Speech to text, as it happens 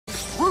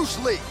Bruce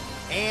Lee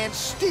and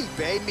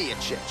Stipe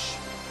Miocic.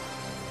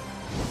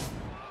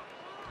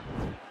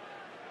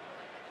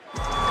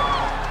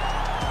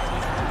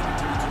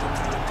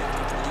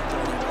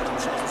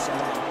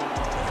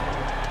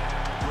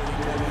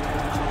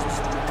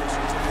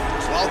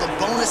 Well, the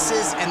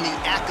bonuses and the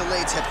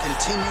accolades have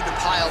continued to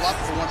pile up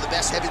for one of the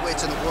best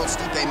heavyweights in the world,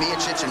 Stipe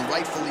Miocic, and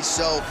rightfully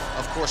so.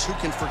 Of course, who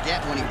can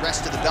forget when he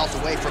wrested the belt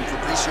away from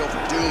Fabricio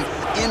Verdum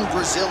in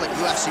Brazil at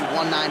UFC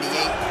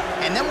 198,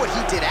 and then what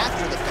he did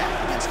after the fact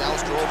against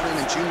Alistair Overeem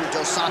and Junior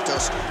Dos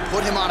Santos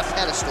put him on a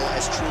pedestal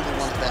as truly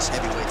one of the best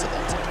heavyweights of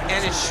all time.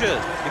 And it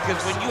should,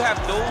 because when you have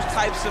those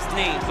types of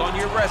names on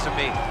your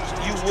resume,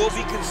 you will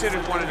be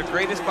considered one of the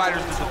greatest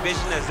fighters the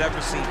division has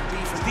ever seen.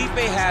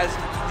 Stipe has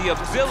the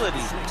ability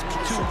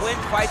to win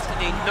fights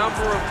in a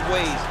number of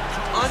ways.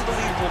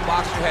 Unbelievable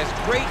boxer, has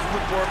great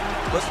footwork,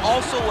 but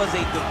also was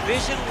a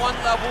Division I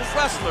level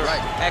wrestler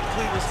at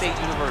Cleveland State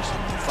University.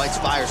 Fights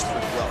fires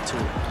pretty well,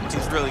 too.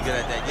 He's really good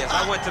at that. Yes,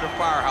 I went to the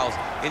firehouse,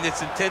 and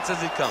it's intense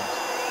as it comes.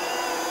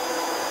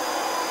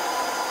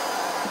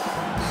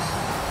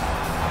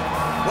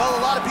 Well,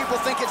 a lot of people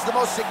think it's the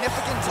most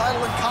significant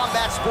title in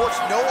combat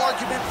sports. No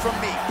argument from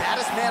me.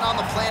 Baddest man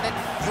on the planet,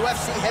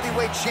 UFC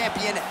heavyweight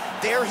champion.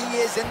 There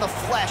he is in the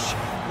flesh.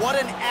 What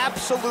an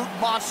absolute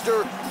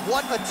monster.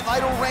 What a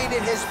title reign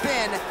it has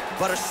been.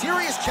 But a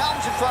serious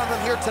challenge in front of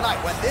him here tonight.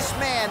 When this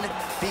man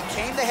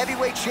became the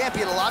heavyweight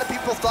champion, a lot of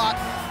people thought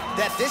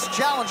that this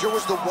challenger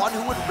was the one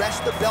who would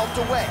wrest the belt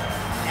away.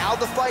 Now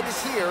the fight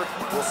is here.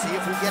 We'll see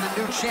if we get a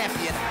new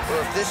champion or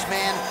if this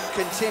man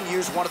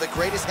continues one of the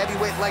greatest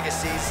heavyweight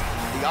legacies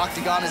the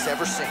Octagon has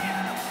ever seen.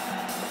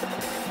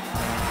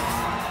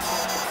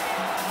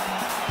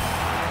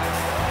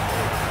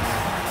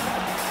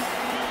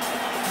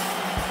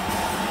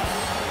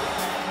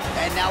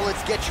 And now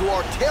let's get you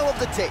our tale of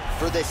the tape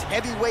for this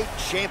heavyweight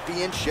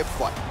championship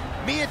fight.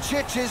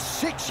 Miocic is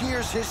 6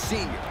 years his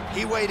senior.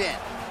 He weighed in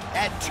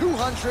at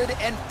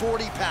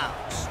 240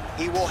 pounds.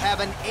 He will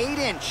have an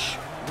 8-inch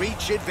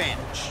reach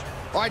advantage.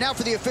 All right, now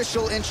for the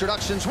official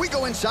introductions, we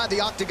go inside the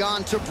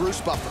Octagon to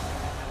Bruce Buffer.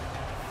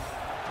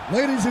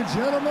 Ladies and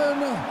gentlemen,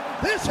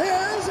 this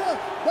is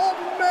the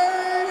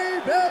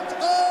main event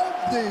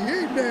of the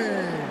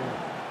evening.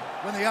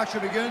 When the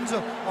action begins,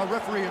 our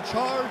referee in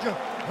charge,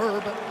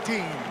 Herb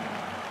Dean.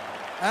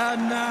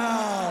 And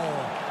now,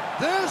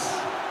 this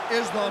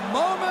is the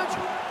moment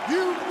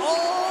you've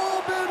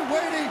all been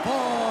waiting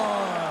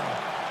for.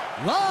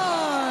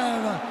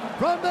 Live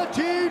from the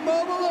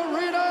T-Mobile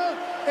Arena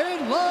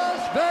in Las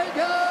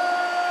Vegas.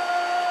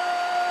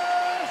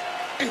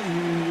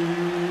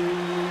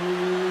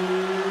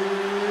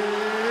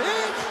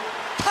 It's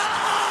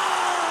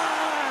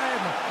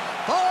time!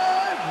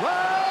 5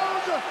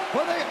 rounds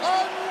for the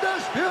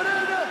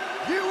undisputed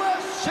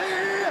UFC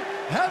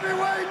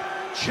Heavyweight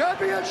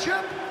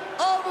Championship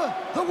of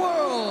the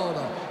world.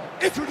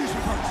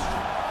 Introducing first,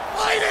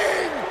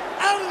 fighting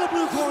out of the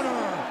blue corner.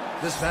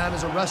 This man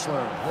is a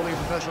wrestler holding a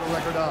professional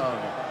record of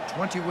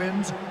 20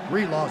 wins,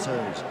 3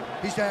 losses.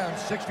 He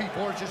stands 6 feet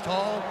 4 inches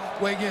tall,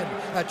 weighing in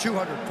at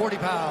 240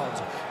 pounds.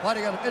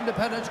 Fighting out of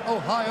Independence,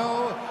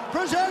 Ohio,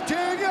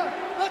 presenting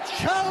the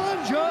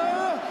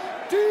challenger,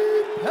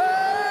 Stipe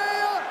Miocic.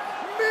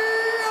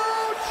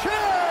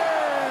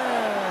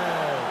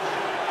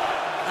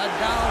 And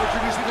now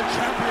introducing the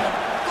champion,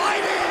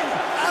 fighting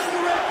out of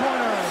the red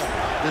corner.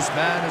 This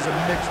man is a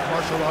mixed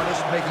martial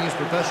artist making his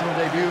professional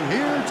debut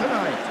here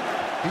tonight.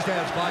 He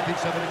stands 5 feet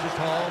 7 inches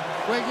tall,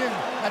 weighing in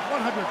at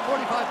 145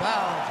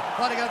 pounds,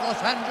 fighting out of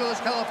Los Angeles,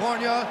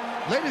 California.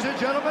 Ladies and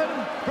gentlemen,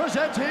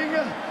 presenting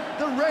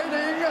the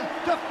reigning,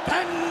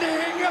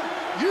 defending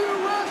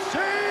UFC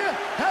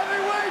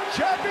heavyweight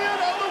champion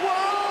of the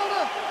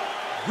world,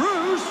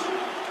 Bruce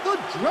the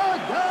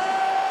Dragon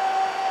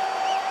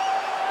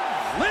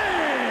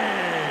Lee.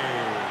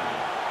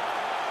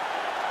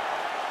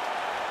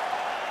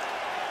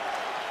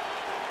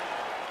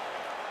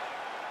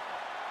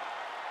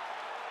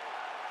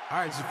 All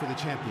right, this is for the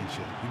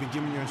championship. You've been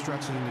given your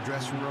instructions in the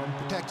dressing room.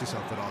 Protect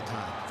yourself at all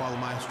times. Follow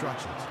my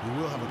instructions. We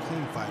will have a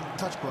clean fight.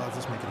 Touch gloves.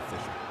 Let's make it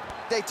official.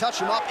 They touch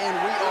him up, and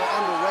we are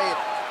underway.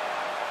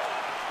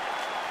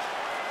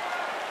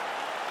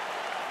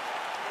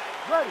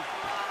 Ready.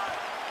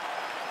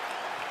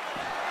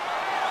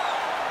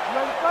 You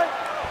ready to fight?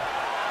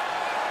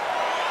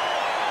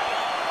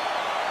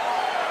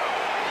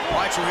 All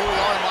right, so here we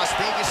are in Las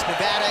Vegas,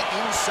 Nevada,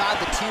 inside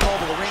the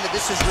T-Mobile Arena.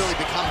 This has really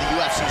become the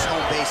UFC's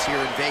home base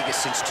here in Vegas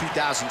since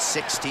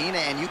 2016,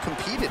 and you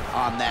competed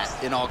on that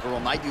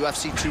inaugural night.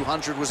 UFC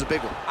 200 was a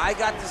big one. I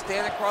got to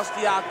stand across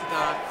the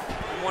Octagon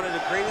from one of the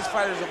greatest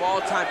fighters of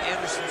all time,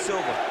 Anderson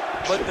Silva.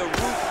 But the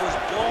roof was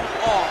blown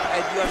off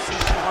at UFC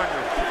 200.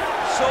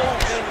 So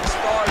many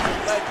stars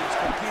and legends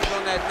competed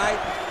on that night.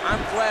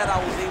 I'm glad I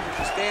was able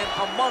to stand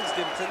amongst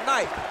them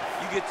tonight.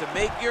 You get to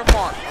make your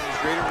mark on this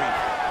great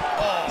arena.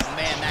 Oh,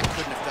 man, that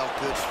couldn't have felt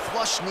good.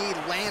 Flush knee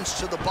lands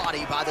to the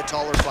body by the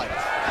taller fighter.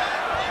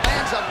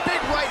 Lands a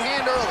big right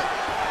hand early.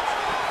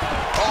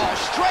 Oh,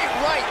 straight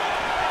right.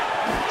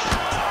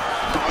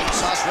 Oh, you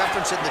saw us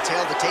reference it in the tail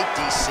of the tape,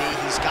 DC.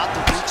 He's got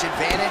the reach advantage.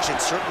 advantage and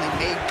certainly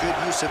made good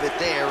use of it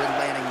there in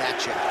landing that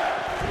jab.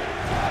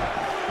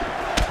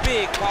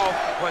 Big, powerful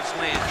punch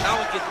lands. Now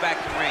he gets back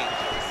to range.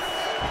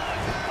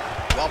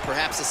 Well,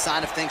 perhaps a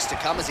sign of things to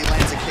come as he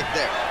lands a kick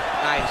there.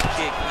 Nice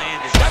kick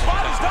landed. That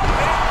body's down,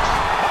 man.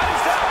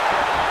 Body's down.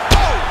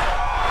 Oh!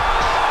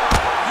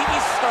 He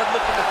needs to start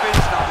looking to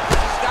finish now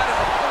because he's got his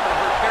opponent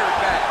hurt very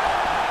bad.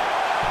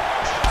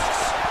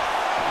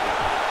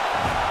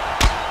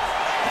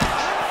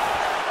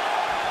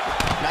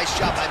 Nice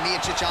job by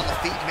Miocic on the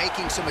feet,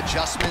 making some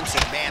adjustments,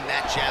 and man,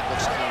 that jab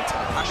looks clean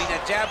tonight. I mean,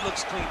 that jab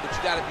looks clean, but you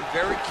got to be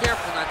very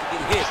careful not to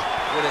get hit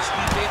with a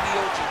Stipe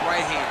Miocic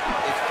right hand.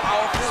 It's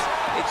powerful,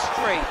 it's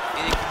straight,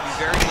 and it can be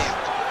very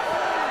damaging.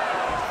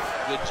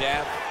 Good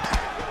jab.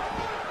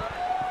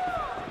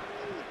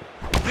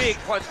 Big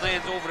punch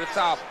lands over the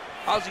top.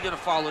 How's he going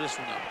to follow this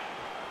one up?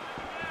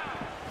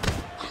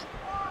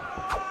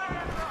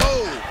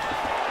 Oh!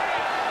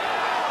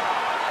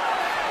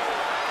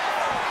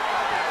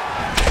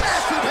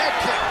 Massive head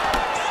kick.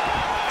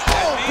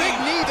 Oh, big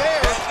knee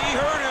there. That knee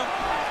hurt him.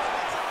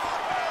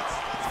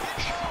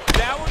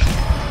 That one.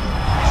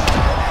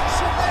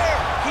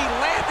 He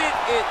landed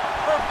it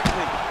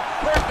perfectly.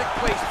 Perfect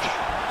placement.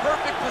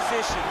 Perfect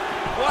position.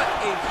 What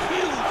a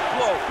huge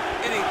blow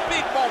in a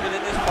big moment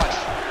in this fight.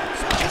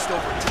 So just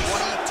over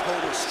 20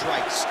 total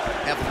strikes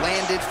have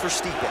landed for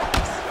Stipe.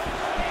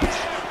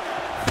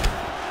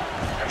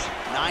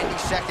 90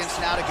 seconds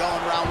now to go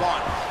in round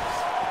one.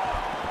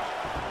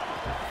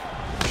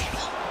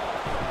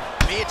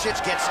 Miocic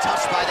gets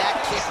touched by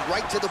that kick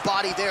right to the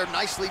body there.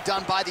 Nicely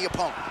done by the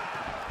opponent.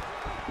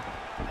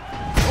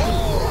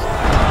 Oh!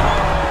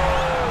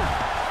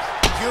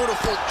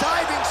 Beautiful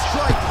diving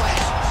strike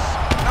lands.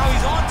 Now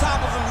he's on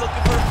top of him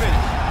looking for a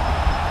finish.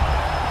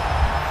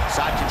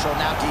 Side control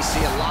now,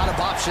 DC. A lot of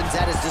options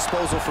at his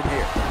disposal from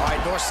here. All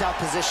right, north-south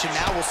position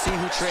now. We'll see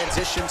who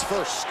transitions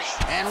first.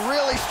 And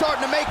really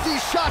starting to make these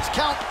shots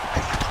count.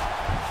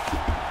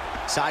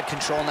 Side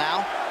control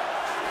now.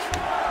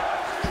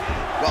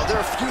 Well, there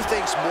are a few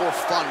things more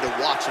fun to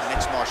watch in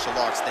mixed martial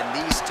arts than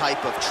these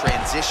type of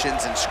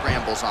transitions and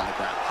scrambles on the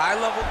ground.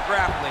 High-level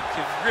grappling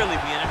can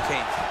really be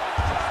entertaining.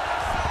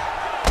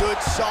 Good,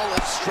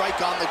 solid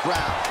strike on the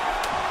ground.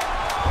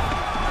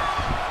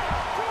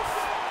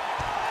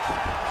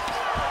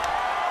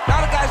 Now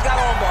the guy's got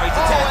armbar. He's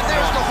attacking. And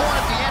there's the horn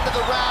at the end of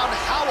the round.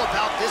 How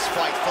about this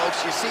fight,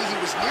 folks? You see, he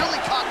was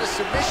nearly caught in a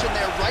submission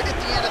there right at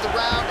the end of the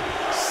round.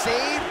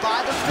 Saved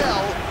by the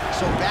bell.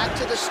 So back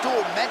to the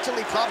stool.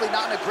 Mentally probably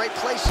not in a great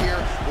place here.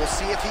 We'll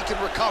see if he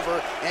can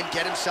recover and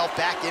get himself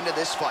back into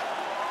this fight.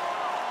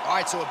 All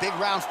right, so a big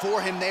round for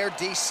him there,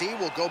 DC.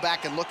 We'll go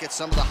back and look at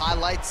some of the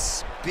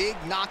highlights. Big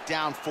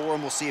knockdown for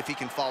him. We'll see if he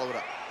can follow it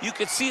up. You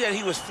could see that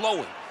he was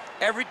flowing.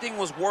 Everything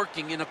was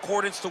working in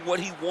accordance to what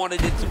he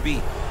wanted it to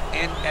be.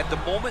 And at the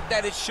moment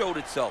that it showed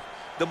itself,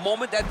 the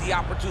moment that the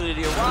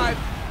opportunity arrived,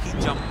 he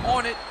jumped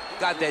on it,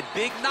 got that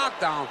big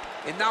knockdown,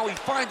 and now he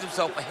finds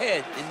himself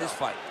ahead in this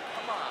fight.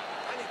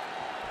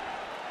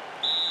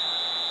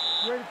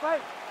 You ready to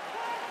fight?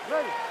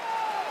 Ready.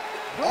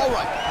 All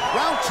right,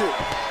 round two.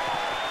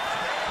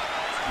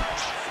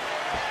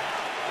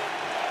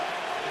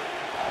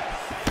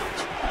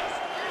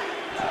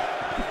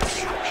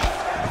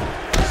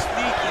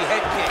 Sneaky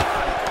head kick.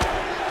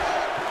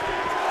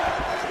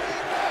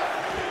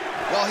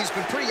 Well, he's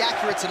been pretty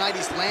accurate tonight.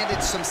 He's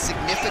landed some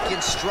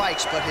significant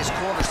strikes, but his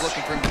corner's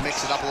looking for him to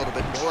mix it up a little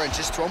bit more and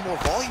just throw more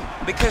volume.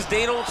 Because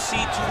they don't see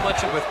too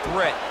much of a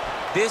threat.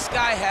 This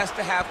guy has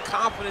to have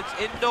confidence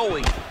in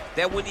knowing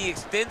that when he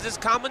extends his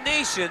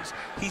combinations,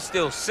 he's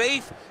still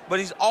safe, but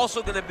he's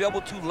also going to be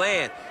able to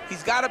land.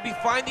 He's got to be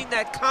finding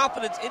that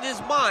confidence in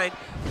his mind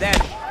that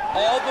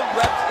all the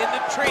reps in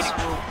the training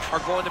room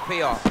are going to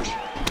pay off.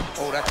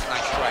 Oh, that's a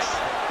nice strike.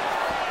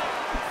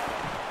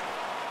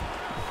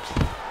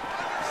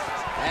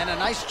 And a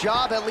nice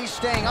job at least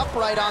staying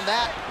upright on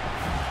that.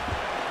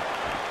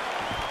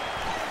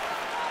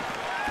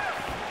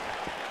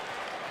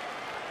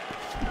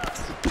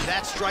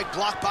 That strike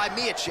blocked by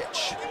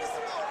Miocic.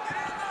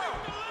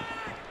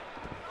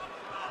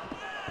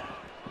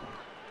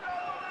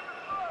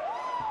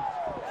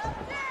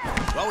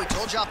 Well, we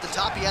told you off the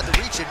top he had the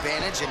reach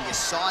advantage, and you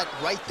saw it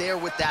right there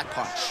with that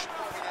punch.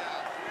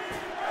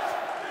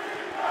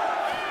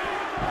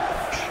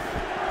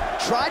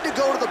 Tried to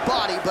go to the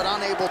body, but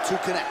unable to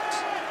connect.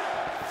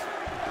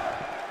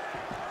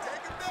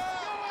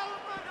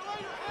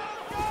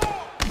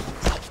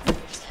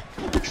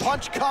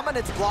 Punch coming,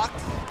 it's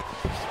blocked.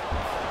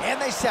 And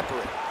they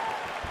separate.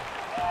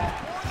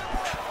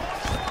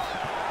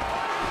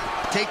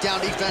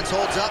 Takedown defense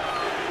holds up.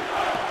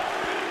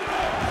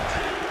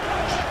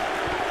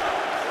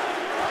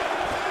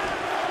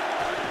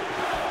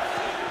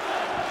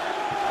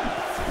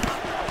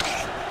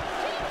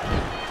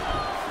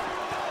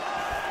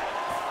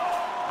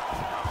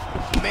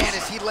 Man,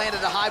 as he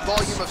landed a high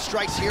volume of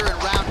strikes here in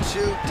round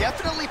two,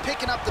 definitely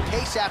picking up the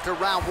pace after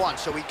round one.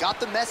 So he got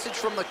the message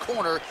from the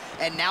corner,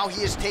 and now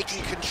he is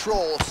taking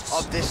control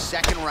of this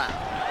second round.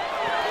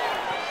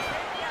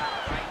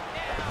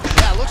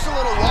 Yeah, looks a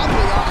little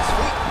wobbly on his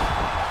feet.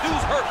 Dude's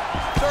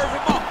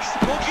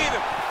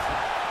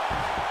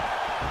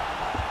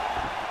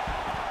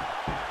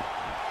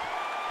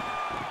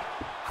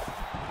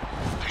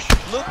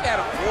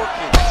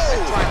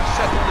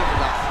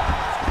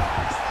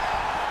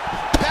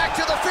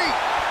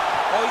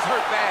Oh, he's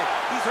hurt bad.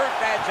 He's hurt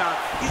bad, John.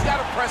 He's got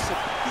to press him.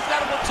 He's got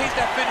to go chase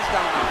that finish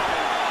down now.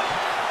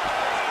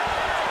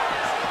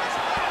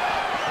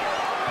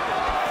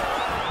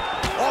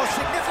 Oh,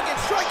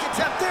 significant strike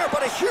attempt there,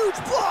 but a huge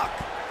block.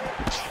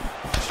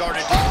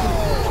 Started. Oh!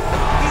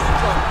 He's in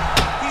trouble.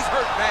 He's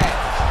hurt bad.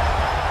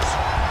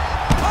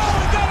 Oh,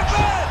 he got it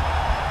bad!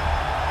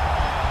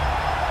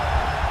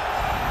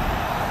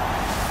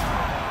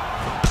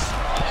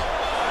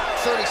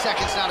 30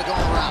 seconds now to go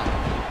around.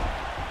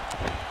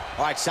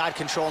 All right, side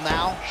control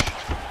now.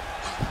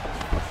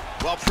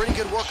 Well, pretty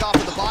good work off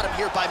of the bottom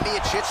here by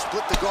Miocic.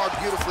 Split the guard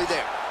beautifully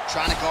there.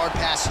 Trying to guard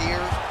pass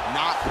here.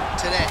 Not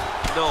today.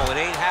 No,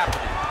 it ain't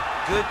happening.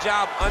 Good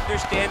job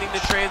understanding the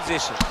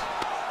transition.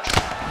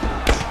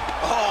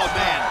 Oh,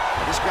 man.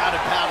 This ground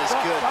and pound is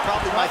good.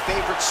 Probably my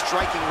favorite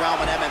striking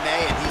realm in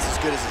MMA, and he's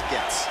as good as it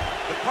gets.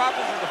 The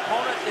problem is his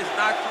opponent is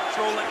not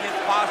controlling his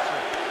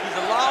posture. He's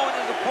allowing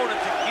his opponent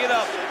to get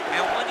up,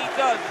 and when he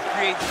does, he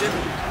creates this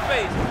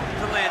space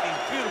to land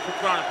these beautiful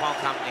ground and pound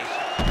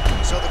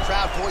combinations. So the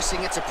crowd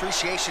voicing its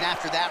appreciation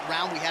after that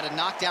round. We had a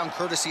knockdown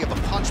courtesy of a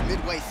punch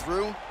midway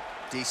through.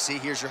 DC,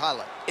 here's your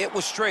highlight. It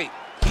was straight.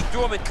 He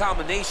threw him in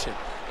combination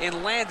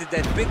and landed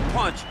that big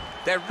punch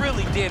that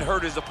really did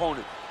hurt his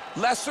opponent.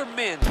 Lesser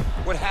men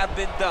would have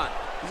been done.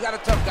 He's got a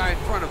tough guy in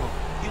front of him.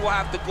 He will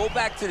have to go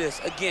back to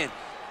this again.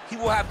 He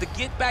will have to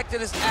get back to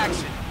this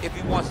action if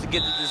he wants to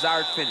get the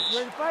desired finish.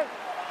 Ready to fight?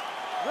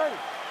 Ready.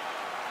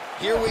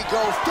 Here we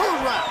go,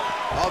 third round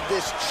of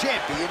this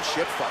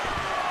championship fight.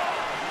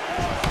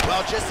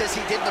 Well, just as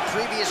he did in the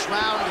previous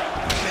round,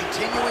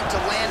 continuing to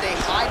land a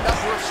high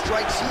number of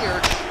strikes here,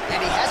 and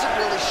he hasn't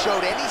really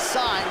showed any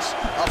signs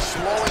of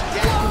slowing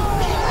down.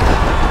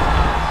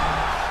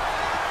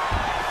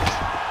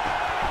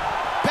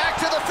 Back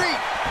to the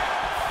feet.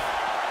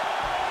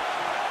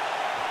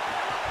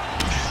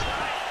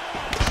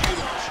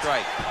 Beautiful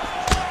strike.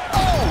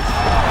 Oh!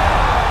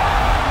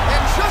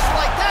 And just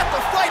like that,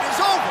 the fight is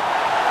over.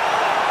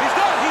 He's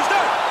done, he's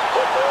done.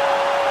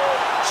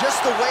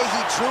 Just the way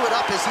he drew it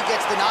up as he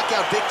gets the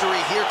knockout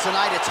victory here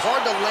tonight, it's hard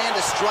to land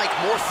a strike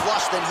more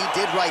flush than he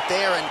did right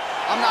there, and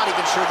I'm not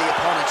even sure the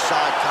opponent saw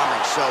it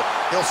coming. So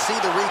he'll see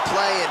the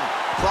replay and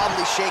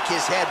probably shake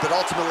his head, but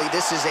ultimately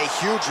this is a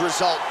huge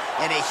result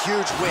and a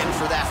huge win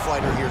for that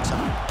fighter here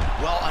tonight.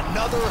 Well,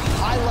 another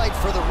highlight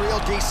for the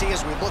real DC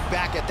as we look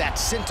back at that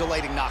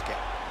scintillating knockout.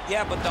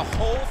 Yeah, but the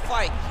whole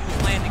fight, he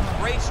was landing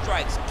great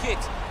strikes,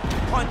 kicks,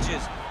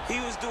 punches. He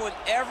was doing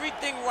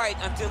everything right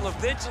until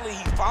eventually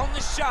he found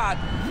the shot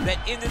that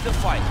ended the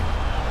fight.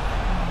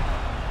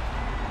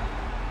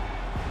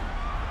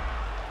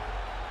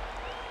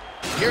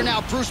 Here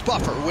now, Bruce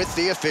Buffer with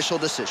the official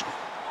decision.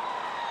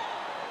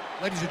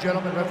 Ladies and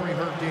gentlemen, referee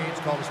Herb Deans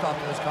called a stop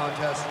to this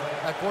contest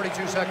at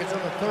 42 seconds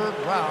of the third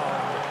round,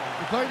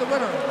 declaring the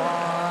winner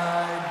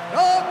by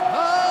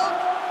knockout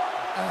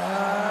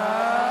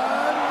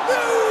and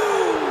new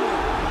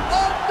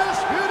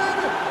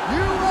undisputed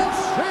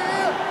UFC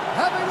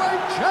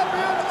heavyweight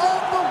champion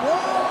of the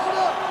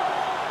world,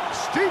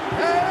 Stipe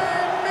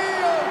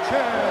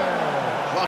Miocic.